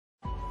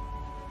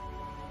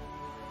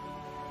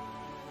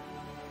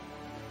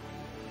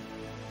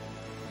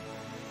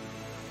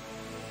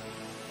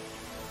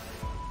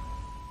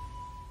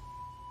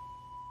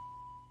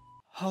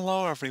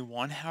Hello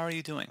everyone, how are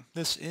you doing?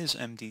 This is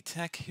MD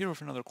Tech here with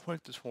another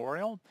quick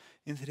tutorial.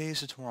 In today's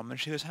tutorial, I'm going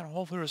to show you guys how to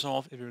hopefully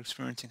resolve if you're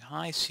experiencing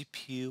high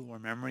CPU or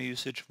memory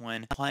usage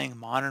when playing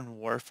Modern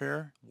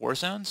Warfare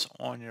Warzones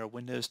on your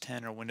Windows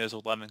 10 or Windows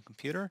 11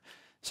 computer.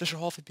 So this should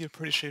hopefully be a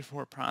pretty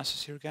straightforward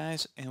process here,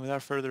 guys, and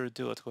without further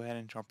ado, let's go ahead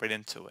and jump right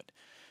into it.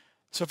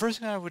 So first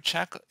thing I would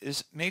check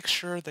is make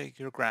sure that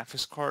your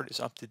graphics card is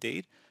up to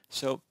date.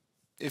 So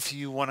if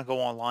you want to go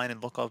online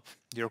and look up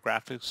your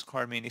graphics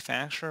card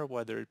manufacturer,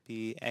 whether it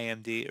be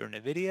AMD or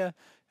NVIDIA,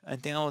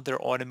 and download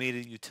their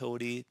automated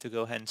utility to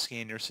go ahead and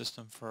scan your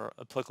system for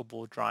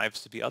applicable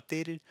drives to be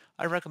updated,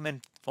 I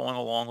recommend following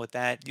along with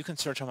that. You can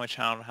search on my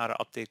channel on how to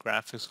update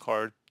graphics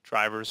card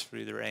drivers for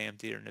either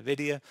AMD or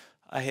NVIDIA.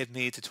 I have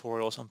made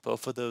tutorials on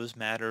both of those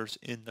matters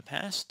in the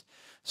past.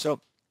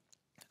 So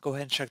go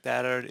ahead and check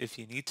that out if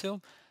you need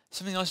to.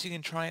 Something else you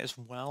can try as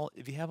well,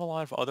 if you have a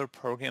lot of other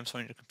programs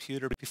on your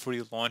computer before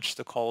you launch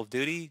the Call of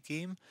Duty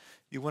game,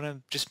 you want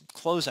to just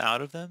close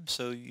out of them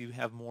so you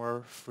have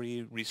more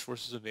free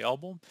resources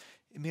available.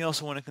 You may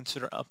also want to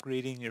consider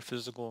upgrading your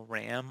physical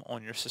RAM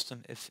on your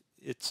system if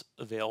it's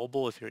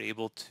available, if you're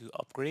able to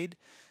upgrade.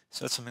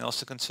 So that's something else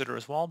to consider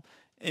as well.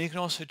 And you can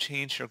also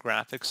change your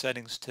graphics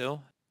settings too.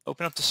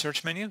 Open up the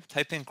search menu,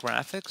 type in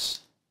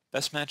graphics.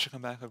 Best match will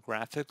come back with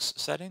graphics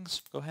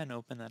settings. Go ahead and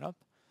open that up.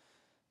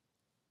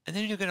 And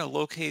then you're going to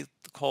locate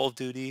the Call of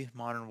Duty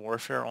Modern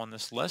Warfare on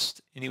this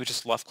list, and you would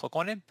just left click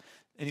on it,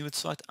 and you would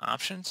select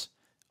options.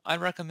 I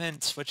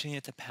recommend switching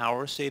it to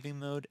power saving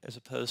mode as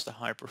opposed to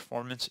high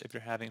performance if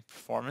you're having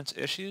performance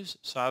issues.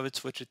 So I would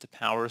switch it to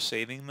power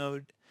saving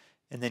mode,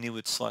 and then you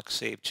would select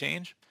save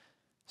change.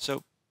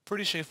 So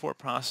pretty straightforward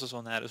process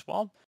on that as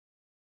well.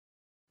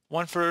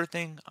 One further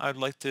thing I'd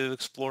like to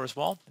explore as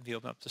well, if you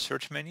open up the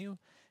search menu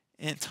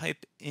and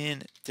type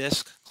in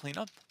disk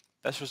cleanup,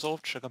 best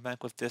result should come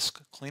back with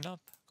disk cleanup.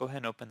 Go ahead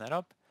and open that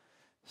up.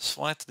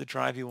 Select the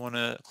drive you want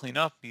to clean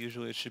up.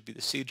 Usually it should be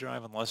the C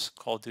drive unless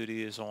Call of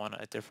Duty is on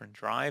a different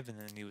drive, and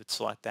then you would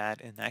select that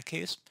in that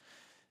case.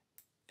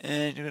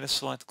 And you're going to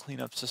select clean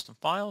up system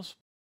files.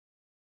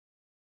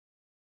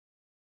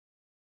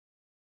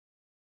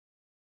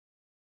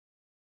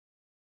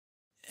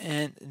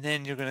 And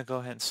then you're going to go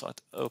ahead and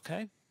select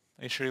OK.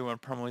 Make sure you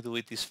want to permanently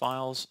delete these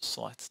files.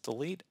 Select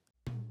delete.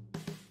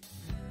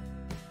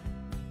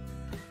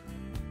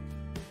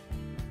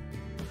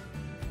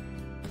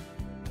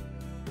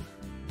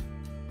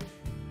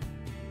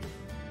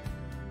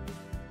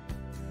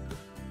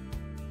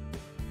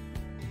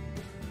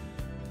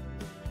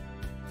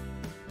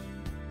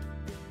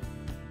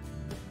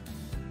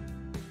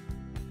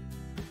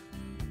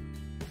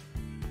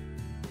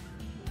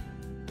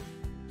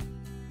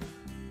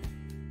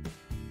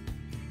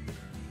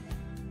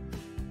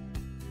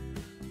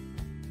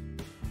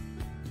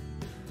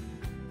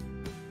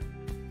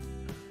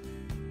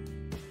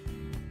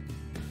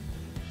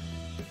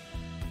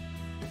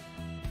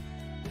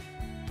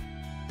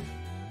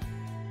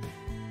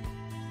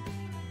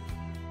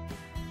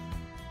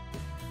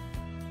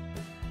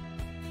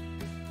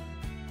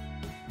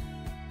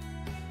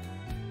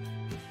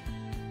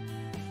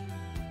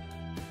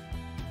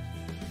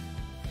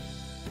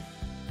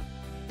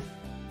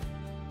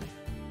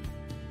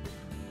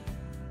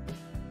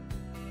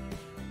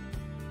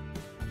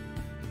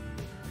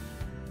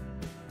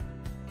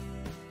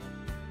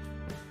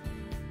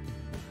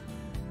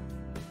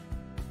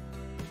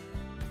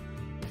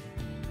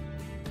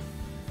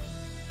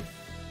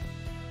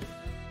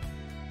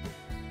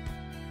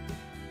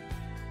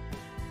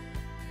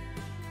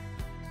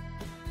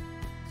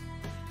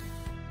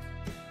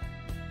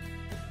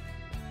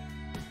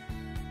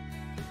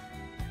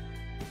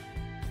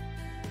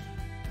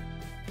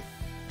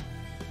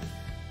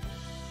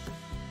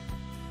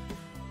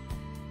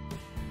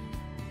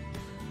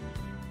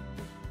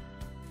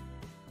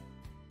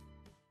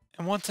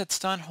 And once that's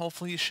done,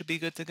 hopefully you should be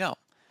good to go.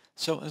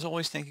 So as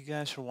always, thank you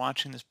guys for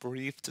watching this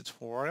brief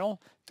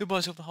tutorial. Do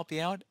hope to help you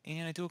out,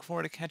 and I do look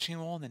forward to catching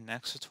you all in the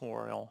next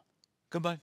tutorial. Goodbye.